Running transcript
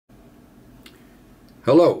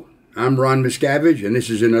Hello, I'm Ron Miscavige, and this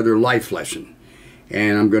is another life lesson.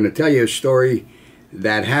 And I'm going to tell you a story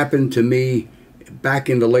that happened to me back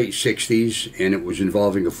in the late 60s, and it was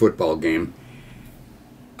involving a football game.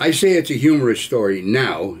 I say it's a humorous story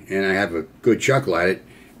now, and I have a good chuckle at it,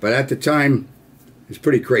 but at the time, it's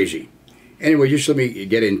pretty crazy. Anyway, just let me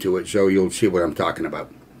get into it so you'll see what I'm talking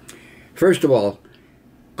about. First of all,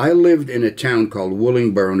 I lived in a town called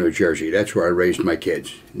Willingboro, New Jersey. That's where I raised my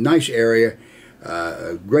kids. Nice area.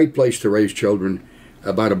 A great place to raise children.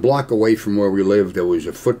 About a block away from where we lived, there was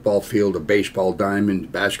a football field, a baseball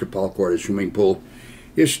diamond, basketball court, a swimming pool.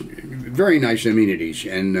 Just very nice amenities,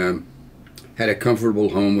 and had a comfortable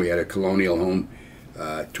home. We had a colonial home,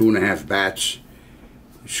 2.5 bats.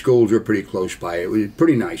 Schools were pretty close by. It was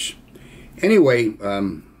pretty nice. Anyway,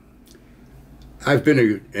 I've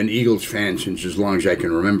been an Eagles fan since as long as I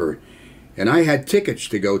can remember, and I had tickets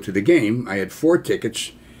to go to the game. I had 4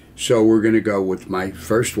 tickets. So we're going to go with my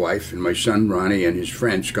first wife and my son Ronnie and his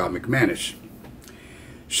friend Scott McManus.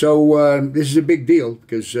 So this is a big deal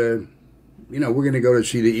because, we're going to go to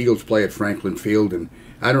see the Eagles play at Franklin Field. And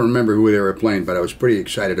I don't remember who they were playing, but I was pretty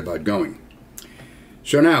excited about going.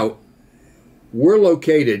 So now, we're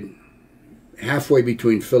located halfway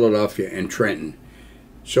between Philadelphia and Trenton.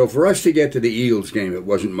 So for us to get to the Eagles game, it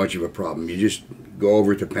wasn't much of a problem. You just go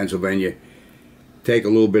over to Pennsylvania, take a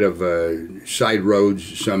little bit of side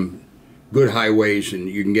roads, some good highways, and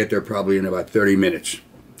you can get there probably in about 30 minutes.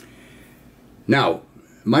 Now,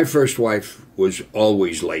 my first wife was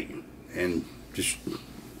always late, and just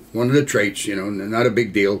one of the traits, not a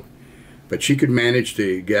big deal, but she could manage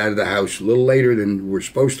to get out of the house a little later than we're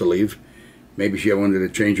supposed to leave. Maybe she wanted to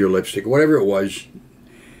change her lipstick, whatever it was.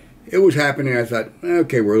 It was happening. I thought,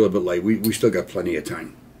 okay, we're a little bit late. We still got plenty of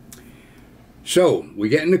time. So we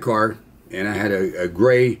get in the car, and I had a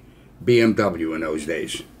gray BMW in those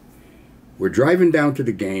days. We're driving down to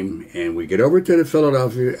the game, and we get over to the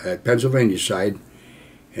Philadelphia, Pennsylvania side,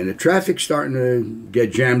 and the traffic's starting to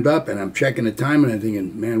get jammed up, and I'm checking the time, and I'm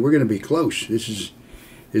thinking, man, we're going to be close. This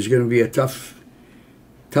is going to be a tough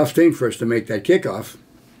thing for us to make that kickoff.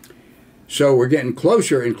 So we're getting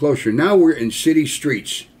closer and closer. Now we're in city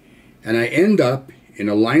streets, and I end up in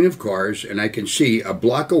a line of cars, and I can see a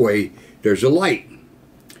block away, there's a light.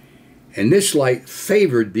 And this light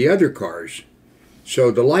favored the other cars.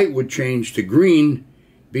 So the light would change to green,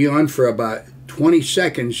 be on for about 20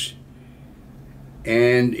 seconds.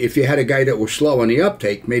 And if you had a guy that was slow on the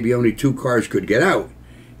uptake, maybe only 2 cars could get out.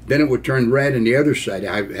 Then it would turn red on the other side.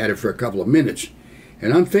 I had it for a couple of minutes.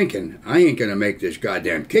 And I'm thinking, I ain't going to make this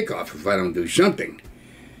goddamn kickoff if I don't do something.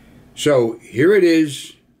 So here it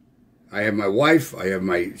is. I have my wife, I have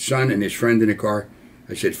my son and his friend in the car.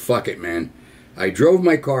 I said, fuck it, man. I drove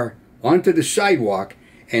my car onto the sidewalk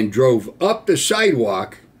and drove up the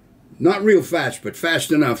sidewalk, not real fast, but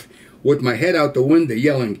fast enough, with my head out the window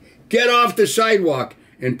yelling, get off the sidewalk,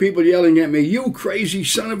 and people yelling at me, you crazy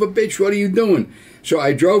son of a bitch, what are you doing? So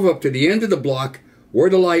I drove up to the end of the block where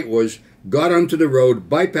the light was, got onto the road,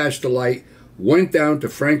 bypassed the light, went down to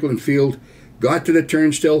Franklin Field, got to the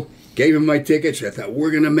turnstile, gave him my tickets. I thought, we're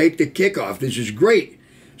going to make the kickoff. This is great.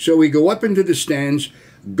 So we go up into the stands,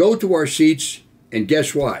 go to our seats, and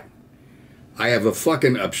guess what? I have a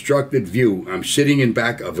fucking obstructed view. I'm sitting in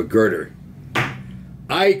back of a girder.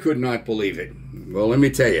 I could not believe it. Well, let me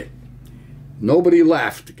tell you, nobody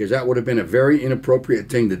laughed because that would have been a very inappropriate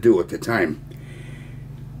thing to do at the time.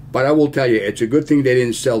 But I will tell you, it's a good thing they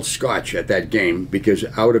didn't sell scotch at that game because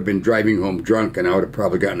I would have been driving home drunk and I would have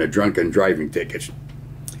probably gotten a drunken driving ticket.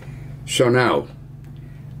 So now,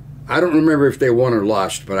 I don't remember if they won or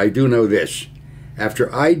lost, but I do know this.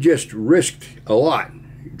 After I just risked a lot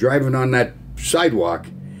driving on that sidewalk,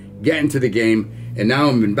 getting to the game, and now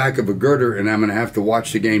I'm in back of a girder and I'm going to have to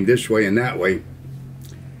watch the game this way and that way.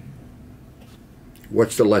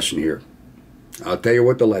 What's the lesson here? I'll tell you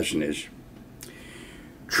what the lesson is.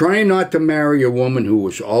 Try not to marry a woman who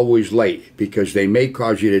is always late because they may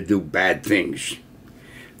cause you to do bad things.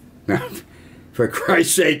 Now, for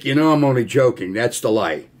Christ's sake, I'm only joking. That's the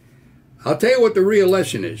lie. I'll tell you what the real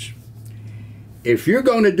lesson is. If you're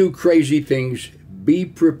going to do crazy things, be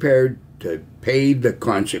prepared to pay the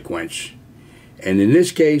consequence. And in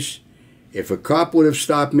this case, if a cop would have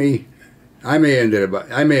stopped me, I may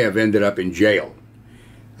have ended up in jail.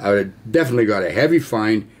 I would have definitely got a heavy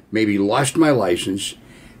fine, maybe lost my license,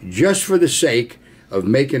 just for the sake of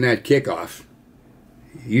making that kickoff.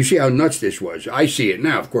 You see how nuts this was. I see it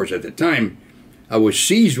now. Of course, at the time, I was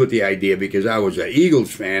seized with the idea because I was an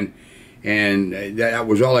Eagles fan, and that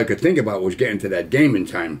was all I could think about was getting to that game in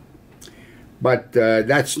time. But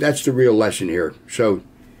that's the real lesson here. So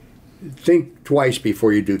think twice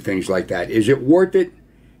before you do things like that. Is it worth it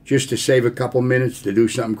just to save a couple minutes to do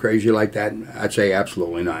something crazy like that? I'd say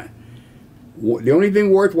absolutely not. The only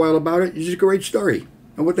thing worthwhile about it is it's a great story.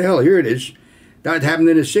 And what the hell, here it is. That happened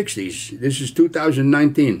in the 60s. This is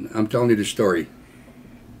 2019. I'm telling you the story.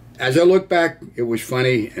 As I look back, it was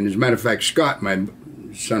funny. And as a matter of fact, Scott, my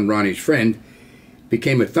son Ronnie's friend,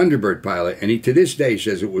 became a Thunderbird pilot. And he, to this day,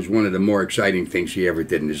 says it was one of the more exciting things he ever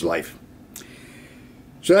did in his life.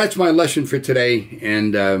 So that's my lesson for today.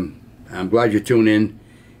 And I'm glad you tuned in.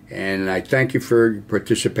 And I thank you for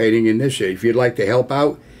participating in this. If you'd like to help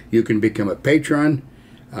out, you can become a patron.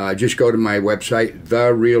 Just go to my website,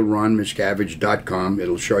 therealronmiscavige.com.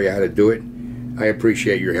 It'll show you how to do it. I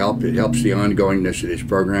appreciate your help. It helps the ongoingness of this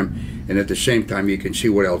program. And at the same time, you can see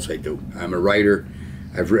what else I do. I'm a writer.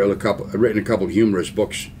 I've written a couple of humorous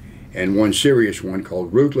books and one serious one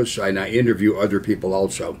called Ruthless, and I interview other people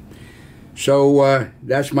also. So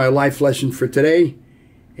that's my life lesson for today.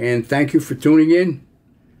 And thank you for tuning in.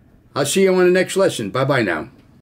 I'll see you on the next lesson. Bye-bye now.